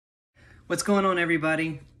What's going on,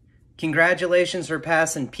 everybody? Congratulations for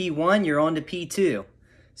passing P1. You're on to P2.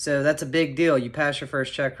 So that's a big deal. You passed your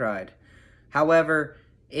first check ride. However,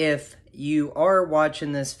 if you are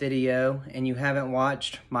watching this video and you haven't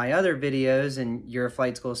watched my other videos and you're a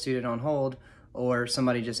flight school student on hold or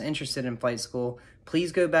somebody just interested in flight school,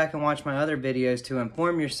 please go back and watch my other videos to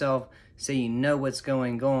inform yourself so you know what's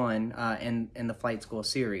going on in the flight school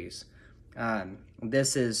series.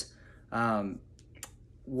 This is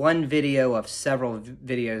one video of several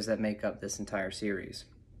videos that make up this entire series.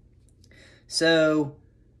 So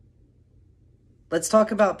let's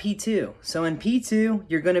talk about P2. So in P2,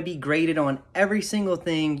 you're going to be graded on every single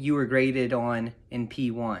thing you were graded on in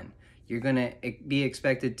P1. You're going to be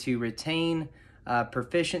expected to retain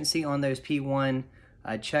proficiency on those P1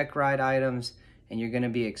 check ride items, and you're going to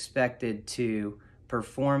be expected to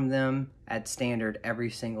perform them at standard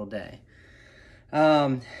every single day.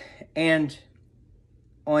 And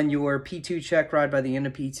on your P2 check ride, by the end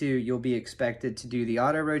of P2, you'll be expected to do the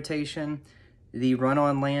auto rotation, the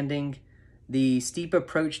run-on landing, the steep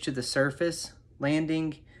approach to the surface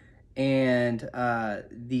landing, and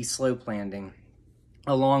the slope landing,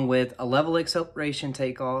 along with a level acceleration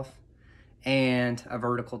takeoff and a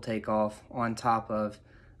vertical takeoff on top of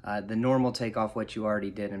the normal takeoff, what you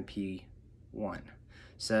already did in P1.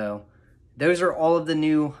 So those are all of the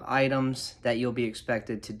new items that you'll be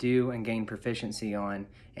expected to do and gain proficiency on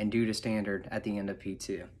and do to standard at the end of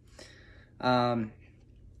P2.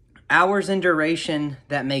 Hours and duration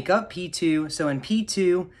that make up P2. So in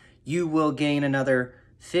P2, you will gain another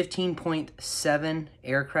 15.7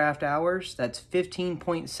 aircraft hours. That's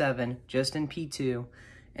 15.7 just in P2.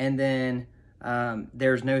 And then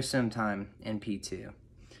there's no sim time in P2.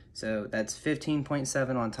 So that's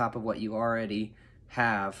 15.7 on top of what you already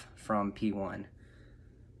have from P1.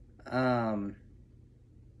 And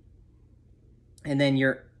then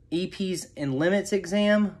your EPs and limits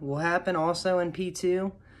exam will happen also in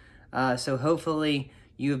P2. So hopefully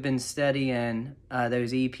you have been studying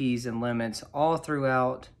those EPs and limits all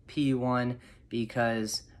throughout P1,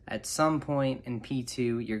 because at some point in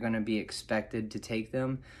P2 you're going to be expected to take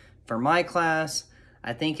them. For my class,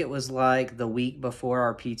 I think it was like the week before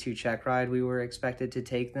our P2 check ride we were expected to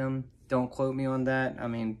take them. Don't quote me on that. I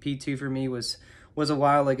mean, P2 for me was a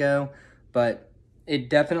while ago, but it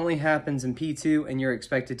definitely happens in P2, and you're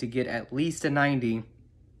expected to get at least a 90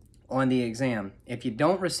 on the exam. If you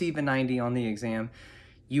don't receive a 90 on the exam,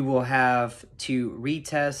 you will have to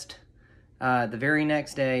retest the very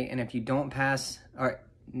next day, and if you don't pass, or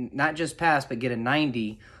not just pass, but get a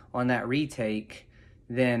 90 on that retake,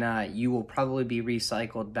 then you will probably be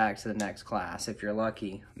recycled back to the next class if you're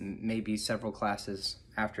lucky, maybe several classes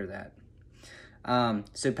after that.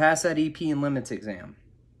 So pass that EP and limits exam.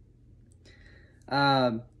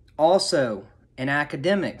 Also, in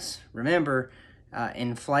academics, remember,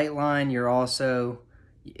 in flight line, you're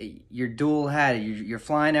dual hatted. You're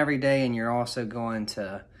flying every day, and you're also going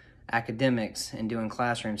to academics and doing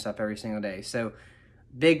classroom stuff every single day. So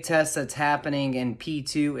big test that's happening in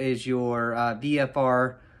P2 is your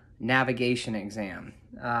VFR navigation exam.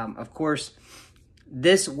 Of course,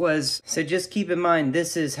 so just keep in mind,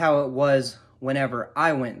 this is how it was whenever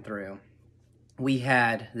I went through. We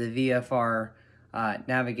had the VFR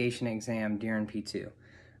navigation exam during P2.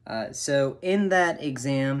 So in that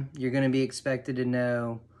exam, you're going to be expected to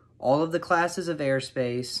know all of the classes of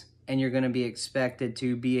airspace, and you're going to be expected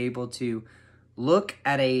to be able to look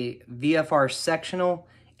at a VFR sectional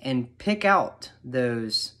and pick out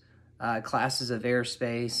those classes of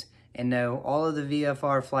airspace and know all of the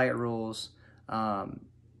VFR flight rules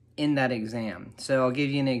in that exam. So I'll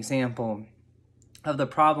give you an example of the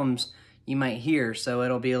problems you might hear. So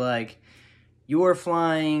it'll be like, you're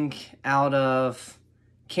flying out of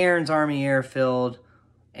Cairns Army Airfield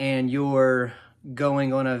and you're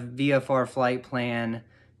going on a VFR flight plan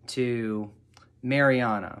to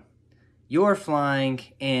Mariana. You're flying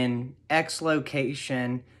in X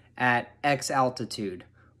location at X altitude.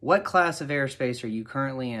 What class of airspace are you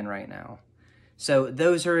currently in right now? So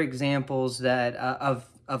those are examples that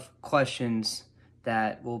of questions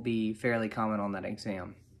that will be fairly common on that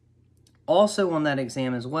exam. Also on that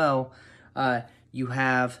exam as well, you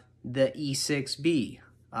have the E6B.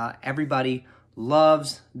 Everybody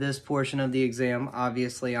loves this portion of the exam.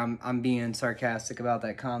 Obviously, I'm being sarcastic about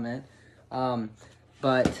that comment.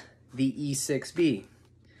 But the E6B.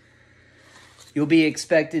 You'll be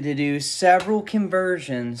expected to do several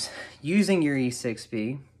conversions using your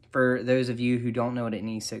E6B. For those of you who don't know what an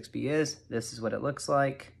E6B is, this is what it looks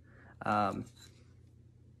like.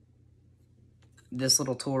 This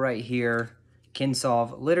little tool right here can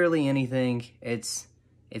solve literally anything. It's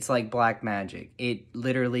It's like black magic. It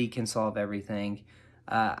literally can solve everything.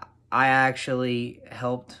 I actually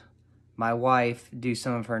helped my wife do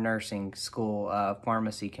some of her nursing school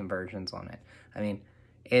pharmacy conversions on it. I mean,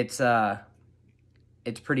 it's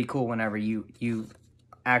pretty cool whenever you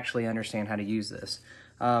actually understand how to use this.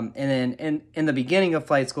 And then in the beginning of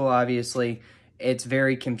flight school, obviously, it's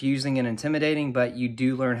very confusing and intimidating, but you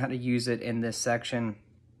do learn how to use it in this section.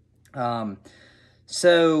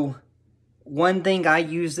 So one thing I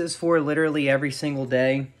use this for literally every single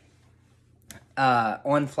day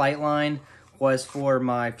on Flightline was for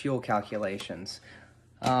my fuel calculations.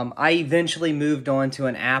 I eventually moved on to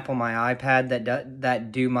an app on my iPad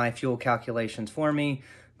that do my fuel calculations for me,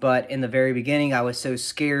 but in the very beginning, I was so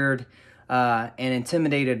scared and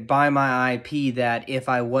intimidated by my IP that if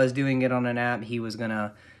I was doing it on an app, he was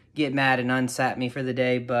gonna get mad and unsat me for the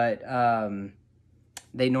day, but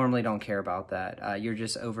they normally don't care about that. You're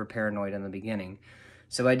just over paranoid in the beginning.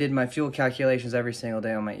 So I did my fuel calculations every single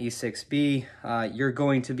day on my E6B. You're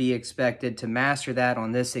going to be expected to master that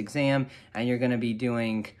on this exam, and you're going to be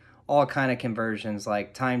doing all kind of conversions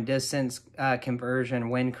like time distance conversion,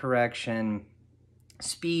 wind correction,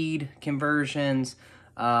 speed conversions,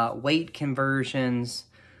 weight conversions,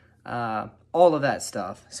 all of that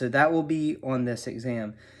stuff. So that will be on this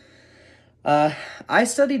exam. I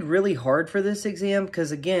studied really hard for this exam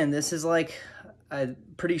because, again, this is like, I'm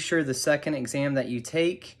pretty sure the second exam that you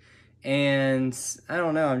take, and I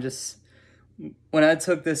don't know, when I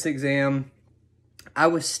took this exam, I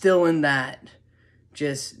was still in that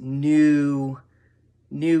just new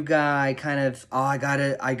guy kind of, oh, I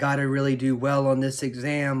gotta really do well on this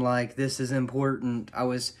exam, like, this is important. I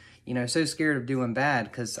was, so scared of doing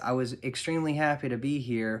bad because I was extremely happy to be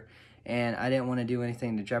here, and I didn't want to do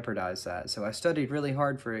anything to jeopardize that. So I studied really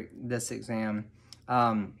hard for this exam.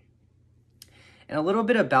 And a little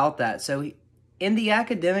bit about that. So in the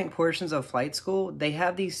academic portions of flight school, they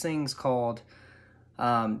have these things called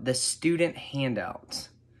the student handouts.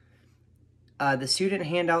 The student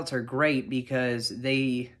handouts are great because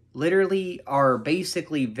they literally are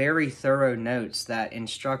basically very thorough notes that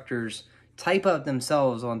instructors type up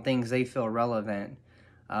themselves on things they feel relevant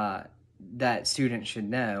that students should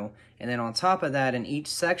know. And then on top of that, in each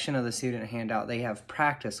section of the student handout, they have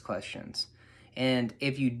practice questions. And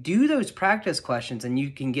if you do those practice questions and you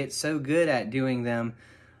can get so good at doing them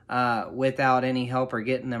without any help or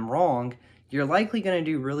getting them wrong, you're likely going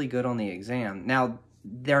to do really good on the exam. Now,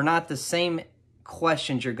 they're not the same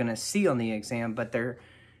questions you're going to see on the exam, but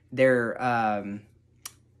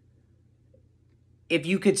if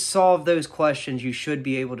you could solve those questions, you should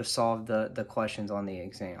be able to solve the questions on the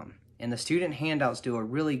exam. And the student handouts do a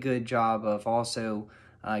really good job of also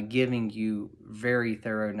giving you very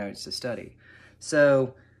thorough notes to study.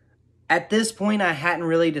 So at this point, I hadn't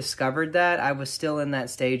really discovered that. I was still in that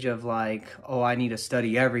stage of like, oh, I need to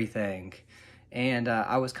study everything. And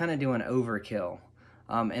I was kind of doing overkill.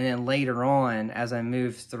 And then later on, as I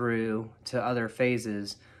moved through to other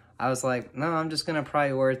phases, I was like, no, I'm just going to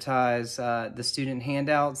prioritize the student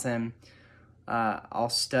handouts, and I'll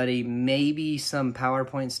study maybe some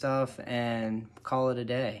PowerPoint stuff and call it a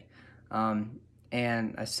day.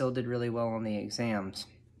 And I still did really well on the exams.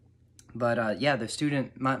 But yeah,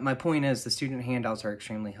 my point is the student handouts are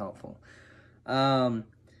extremely helpful. So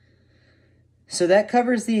that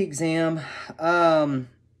covers the exam.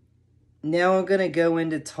 Now I'm going to go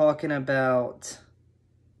into talking about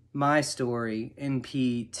my story in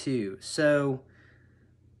P2. So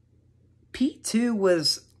P2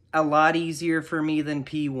 was a lot easier for me than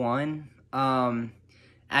P1.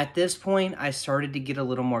 At this point, I started to get a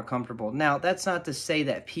little more comfortable. Now, that's not to say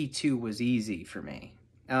that P2 was easy for me.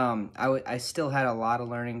 I still had a lot of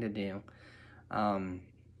learning to do.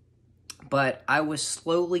 But I was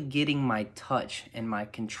slowly getting my touch and my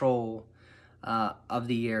control of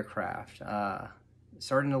the aircraft.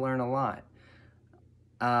 Starting to learn a lot.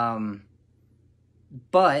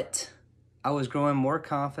 But I was growing more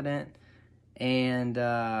confident, and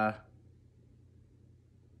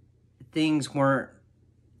things weren't,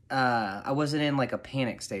 I wasn't in like a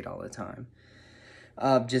panic state all the time.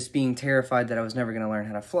 Just being terrified that I was never going to learn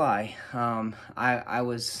how to fly. I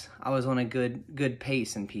was on a good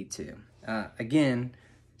pace in P2. Again,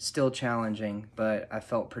 still challenging, but I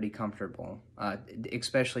felt pretty comfortable,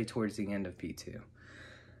 especially towards the end of P2.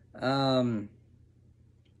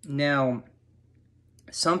 Now,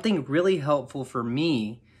 something really helpful for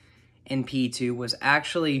me in P2 was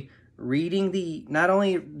actually reading not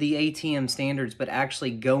only the ATM standards, but actually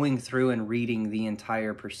going through and reading the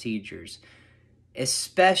entire procedures,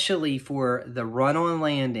 especially for the run-on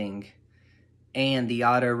landing and the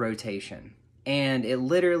auto rotation. And it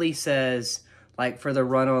literally says, like for the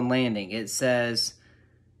run on landing. It says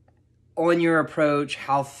on your approach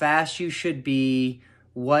how fast you should be,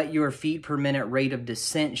 what your feet per minute rate of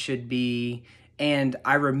descent should be. And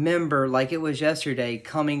I remember, like it was yesterday,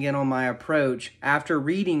 coming in on my approach after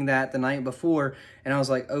reading that the night before, and I was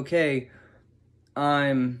like, okay,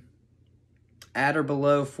 I'm at or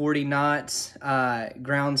below 40 knots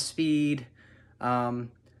ground speed.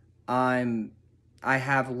 I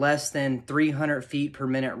have less than 300 feet per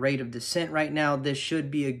minute rate of descent right now. This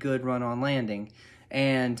should be a good run on landing.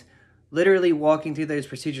 And literally walking through those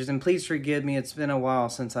procedures, and please forgive me, it's been a while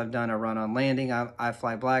since I've done a run on landing. I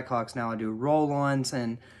fly Blackhawks now. I do roll-ons,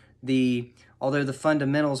 and although the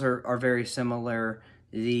fundamentals are very similar,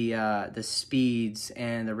 the speeds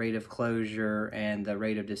and the rate of closure and the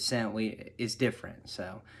rate of descent is different.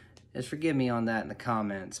 So just forgive me on that in the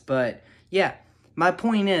comments. But yeah, my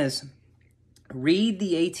point is, read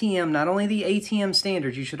the ATM, not only the ATM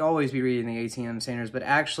standards, you should always be reading the ATM standards, but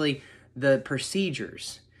actually the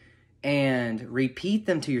procedures, and repeat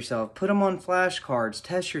them to yourself. Put them on flashcards,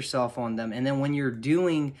 test yourself on them, and then when you're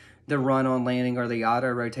doing the run on landing or the auto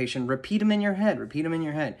rotation, repeat them in your head.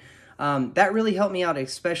 That really helped me out,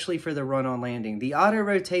 especially for the run on landing. The auto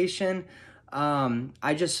rotation,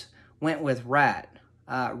 I just went with RAT,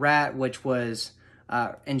 which was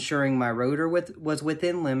ensuring my rotor was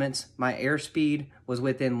within limits, my airspeed was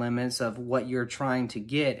within limits of what you're trying to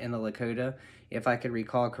get in the Lakota. If I could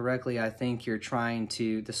recall correctly, I think you're trying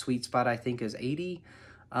to, the sweet spot I think is 80.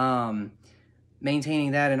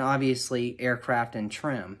 Maintaining that, and obviously aircraft and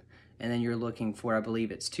trim. And then you're looking for, I believe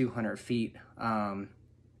it's 200 feet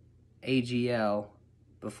AGL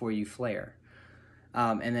before you flare.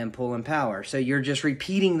 And then pull and power. So you're just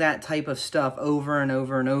repeating that type of stuff over and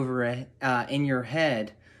over and over in your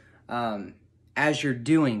head as you're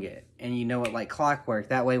doing it. And you know it like clockwork.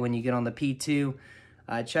 That way when you get on the P2,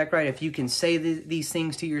 check right. If you can say these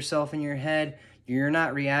things to yourself in your head, you're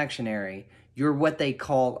not reactionary. You're what they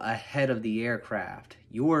call ahead of the aircraft.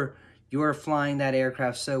 You're flying that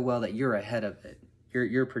aircraft so well that you're ahead of it.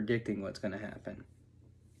 You're predicting what's going to happen.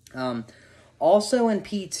 Also in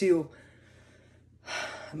P2,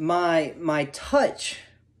 my touch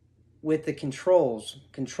with the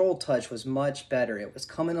control touch was much better. It was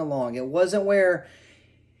coming along. It wasn't where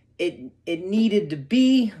it needed to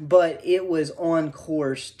be, but it was on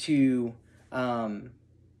course to, and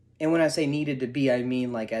when I say needed to be, I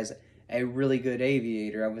mean like as a really good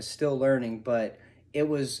aviator. I was still learning, but it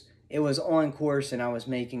was on course, and I was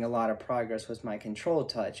making a lot of progress with my control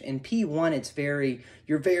touch. In P1,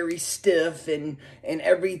 you're very stiff and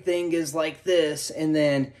everything is like this. And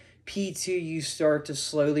then P2, you start to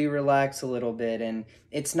slowly relax a little bit, and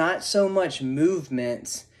it's not so much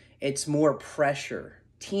movements, it's more pressure.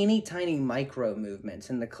 Teeny tiny micro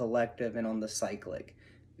movements in the collective and on the cyclic.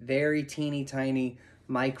 Very teeny tiny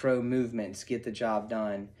micro movements get the job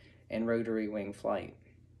done in rotary wing flight.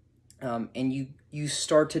 And you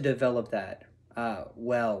start to develop that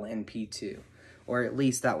well in P2, or at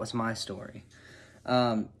least that was my story.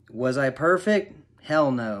 Was I perfect?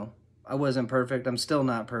 Hell no. I wasn't perfect. I'm still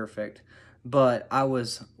not perfect, but I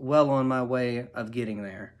was well on my way of getting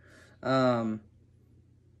there.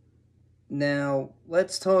 Now,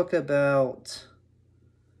 let's talk about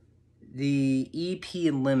the EP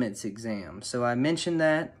and limits exam. So I mentioned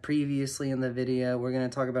that previously in the video. We're going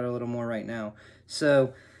to talk about it a little more right now.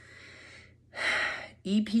 So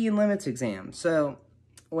EP and limits exam. So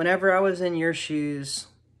whenever I was in your shoes,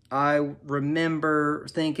 I remember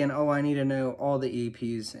thinking, oh, I need to know all the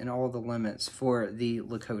EPs and all the limits for the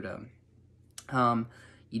Lakota.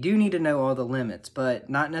 You do need to know all the limits, but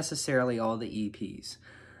not necessarily all the EPs.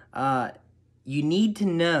 You need to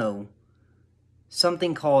know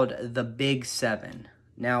something called the Big Seven.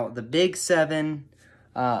 Now, the Big Seven,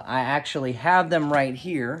 I actually have them right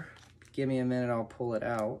here. Give me a minute, I'll pull it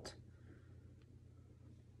out.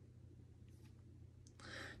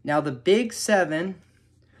 Now, the Big Seven,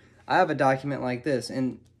 I have a document like this,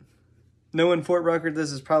 and knowing Fort Rucker,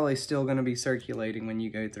 this is probably still going to be circulating when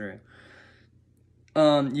you go through.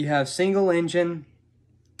 You have single engine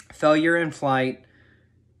failure in flight.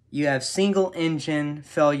 You have single engine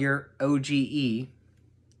failure OGE,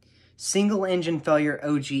 single engine failure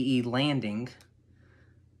OGE landing,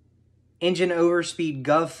 engine overspeed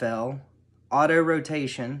GovFell, auto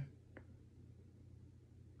rotation,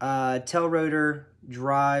 tail rotor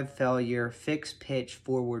drive failure, fixed pitch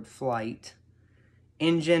forward flight,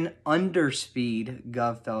 engine underspeed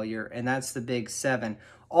gov failure, and that's the Big Seven.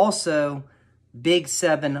 Also, Big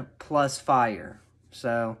Seven plus fire.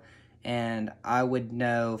 So, and I would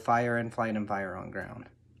know fire in flight and fire on ground.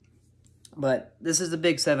 But this is the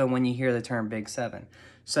Big Seven when you hear the term Big Seven.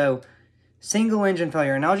 So, single engine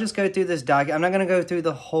failure, and I'll just go through this document. I'm not going to go through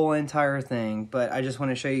the whole entire thing, but I just want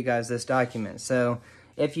to show you guys this document. So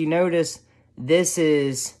if you notice, this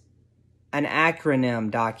is an acronym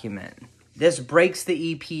document. This breaks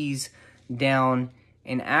the EPs down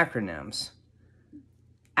in acronyms.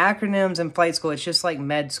 Acronyms in flight school, it's just like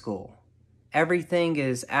med school. Everything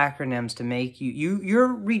is acronyms to make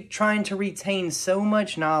you're trying to retain so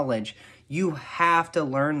much knowledge. You have to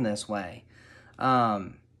learn this way.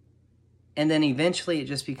 And then eventually it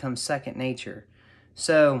just becomes second nature.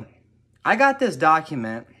 So I got this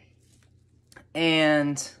document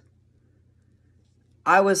and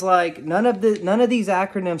I was like, none of these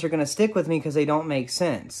acronyms are going to stick with me because they don't make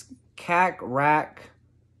sense. CAC, RAC,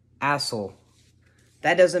 ASL.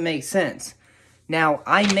 That doesn't make sense. Now,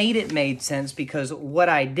 I made it made sense because what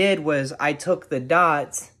I did was I took the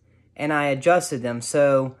dots and I adjusted them.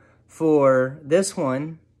 So for this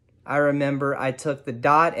one, I remember I took the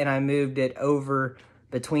dot and I moved it over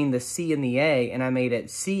between the C and the A, and I made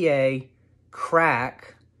it CA,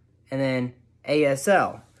 crack, and then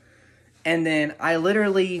ASL. And then I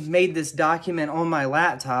literally made this document on my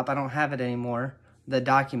laptop. I don't have it anymore, the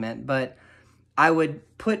document, but I would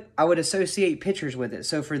associate pictures with it.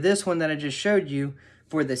 So for this one that I just showed you,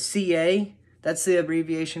 for the CA, that's the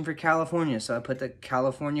abbreviation for California. So I put the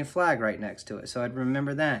California flag right next to it. So I'd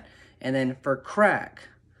remember that. And then for crack,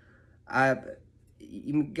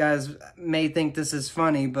 you guys may think this is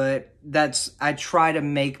funny, but I try to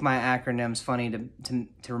make my acronyms funny to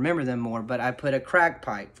remember them more. But I put a crack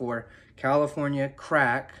pipe for California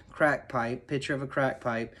crack pipe, picture of a crack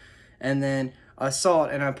pipe, and then assault,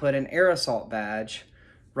 and I put an air assault badge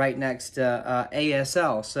right next to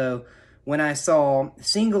ASL. So when I saw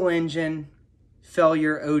single engine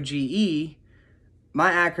failure OGE,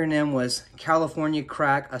 my acronym was California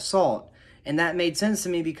crack assault. And that made sense to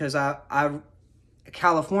me because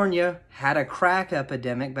California had a crack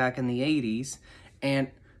epidemic back in the 80s, and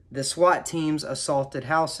the SWAT teams assaulted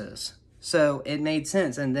houses. So it made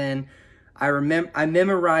sense. And then I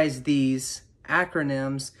memorized these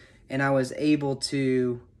acronyms, and I was able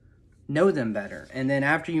to know them better. And then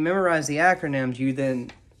after you memorize the acronyms, you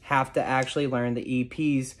then have to actually learn the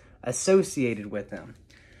EPs associated with them.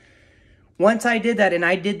 Once I did that, and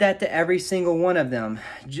I did that to every single one of them,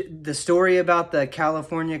 the story about the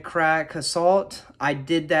California crack assault, I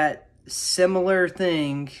did that similar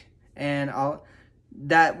thing, and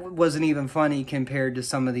that wasn't even funny compared to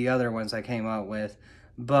some of the other ones I came up with.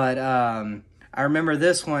 But I remember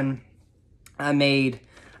this one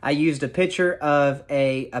I used a picture of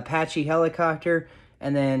a Apache helicopter,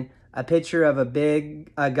 and then a picture of a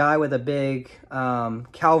guy with a big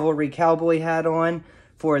cavalry cowboy hat on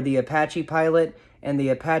for the Apache pilot, and the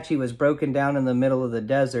Apache was broken down in the middle of the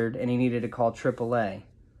desert and he needed to call AAA.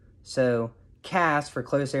 So CAS for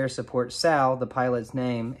close air support, Sal, the pilot's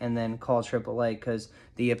name, and then call AAA because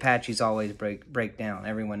the Apaches always break down.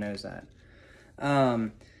 Everyone knows that.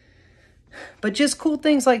 But just cool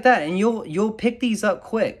things like that, and you'll pick these up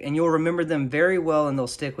quick, and you'll remember them very well, and they'll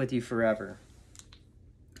stick with you forever.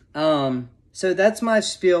 So that's my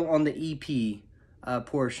spiel on the EP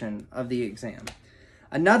portion of the exam.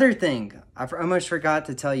 Another thing, I almost forgot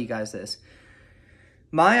to tell you guys this.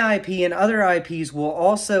 My IP and other IPs will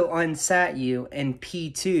also unsat you in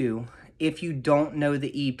P2 if you don't know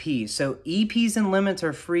the EPs. So EPs and limits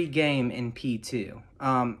are free game in P2.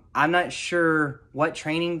 I'm not sure what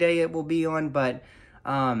training day it will be on, but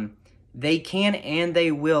they can and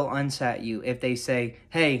they will unsat you if they say,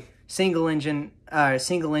 hey, single engine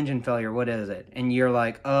failure, what is it? And you're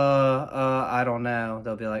like, I don't know.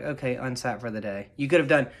 They'll be like, okay, unsat for the day. You could have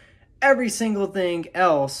done every single thing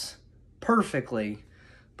else perfectly,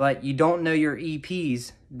 but you don't know your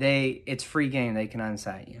EPs. It's free game. They can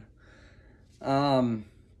unsat you. And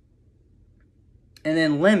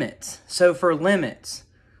then limits. So for limits,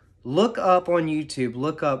 look up on YouTube,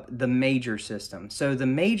 look up the major system. So the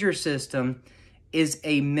major system is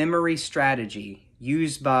a memory strategy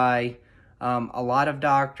used by a lot of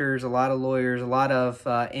doctors, a lot of lawyers, a lot of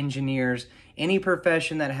engineers, any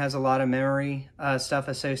profession that has a lot of memory stuff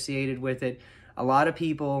associated with it. A lot of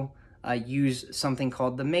people use something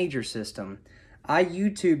called the major system. I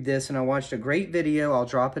YouTubed this and I watched a great video. I'll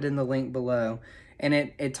drop it in the link below. And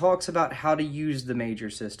it talks about how to use the major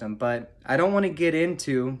system. But I don't want to get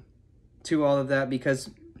into all of that because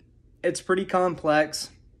it's pretty complex.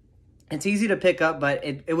 It's easy to pick up, but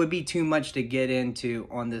it would be too much to get into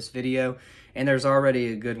on this video. And there's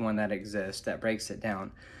already a good one that exists that breaks it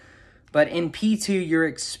down. But in P2, you're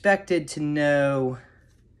expected to know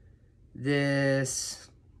this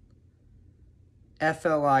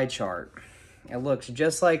FLI chart. It looks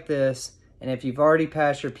just like this. And if you've already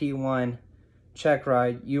passed your P1, check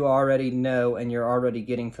ride, you already know and you're already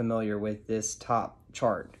getting familiar with this top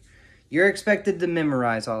chart. You're expected to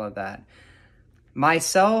memorize all of that.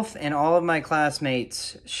 Myself and all of my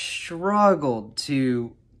classmates struggled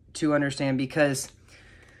to understand, because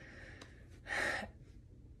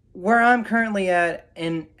where I'm currently at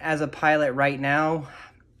and as a pilot right now,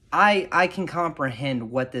 I can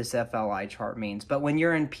comprehend what this FLI chart means. But when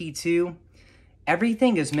you're in P2,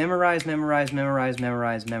 everything is memorize, memorize, memorize,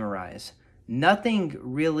 memorize, memorize. Nothing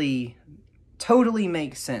really totally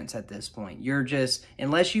makes sense at this point. You're just,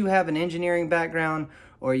 unless you have an engineering background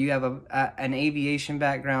or you have an aviation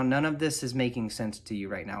background, none of this is making sense to you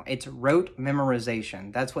right now. It's rote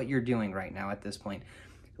memorization. That's what you're doing right now at this point.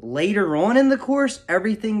 Later on in the course,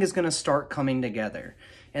 everything is going to start coming together.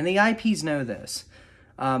 And the IPs know this,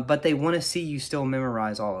 but they want to see you still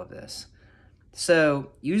memorize all of this.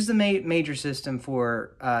 So use the major system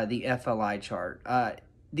for the FLI chart.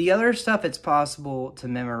 The other stuff, it's possible to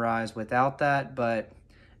memorize without that, but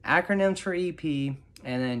acronyms for EP,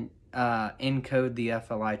 and then encode the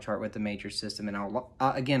FLI chart with the major system. And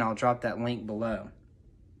I'll drop that link below.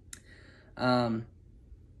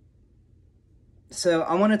 So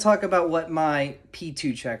I want to talk about what my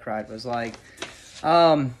P2 check ride was like.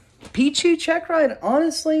 P2 check ride,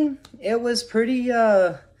 honestly, it was pretty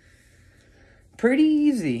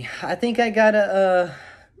easy. I think I got a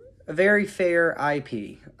very fair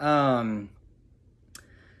IP. I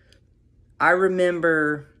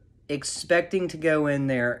remember expecting to go in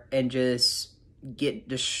there and just get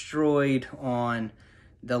destroyed on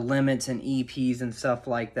the limits and EPs and stuff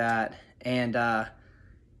like that. And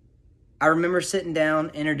I remember sitting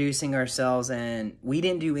down, introducing ourselves, and we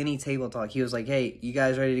didn't do any table talk. He was like, "Hey, you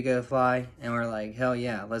guys ready to go fly?" And we're like, "Hell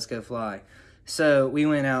yeah, let's go fly." So we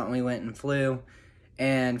went out and we went and flew.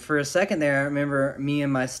 And for a second there, I remember me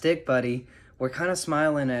and my stick buddy were kind of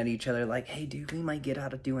smiling at each other like, "Hey, dude, we might get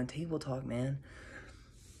out of doing table talk, man."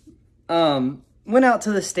 Went out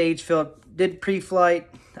to the stage field, did pre-flight,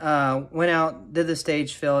 went out, did the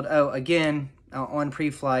stage field. Oh, again, on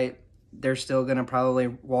pre-flight, they're still going to probably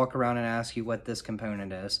walk around and ask you what this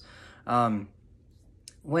component is.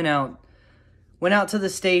 Went out to the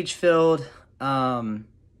stage field.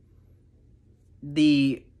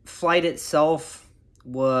 The flight itself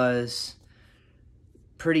was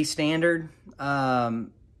pretty standard.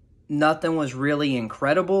 Nothing was really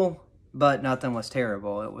incredible, but nothing was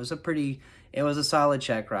terrible. It was a solid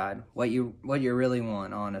check ride. What you really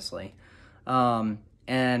want, honestly.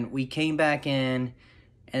 And we came back in,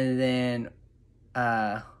 and then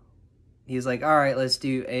he was like, "All right, let's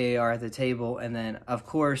do AAR at the table." And then, of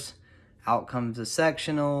course, out comes the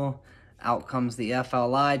sectional, out comes the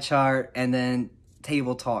FLI chart, and then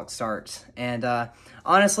table talk starts. And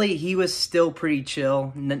honestly, he was still pretty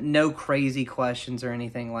chill. No crazy questions or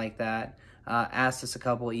anything like that. Asked us a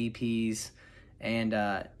couple EPs and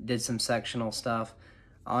did some sectional stuff.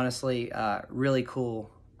 Honestly, really cool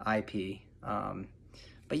IP.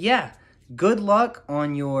 But yeah, good luck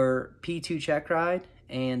on your P2 check ride.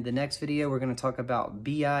 And the next video, we're going to talk about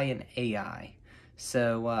BI and AI.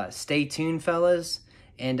 So stay tuned, fellas,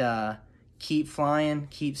 and keep flying,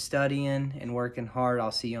 keep studying, and working hard.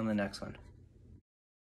 I'll see you on the next one.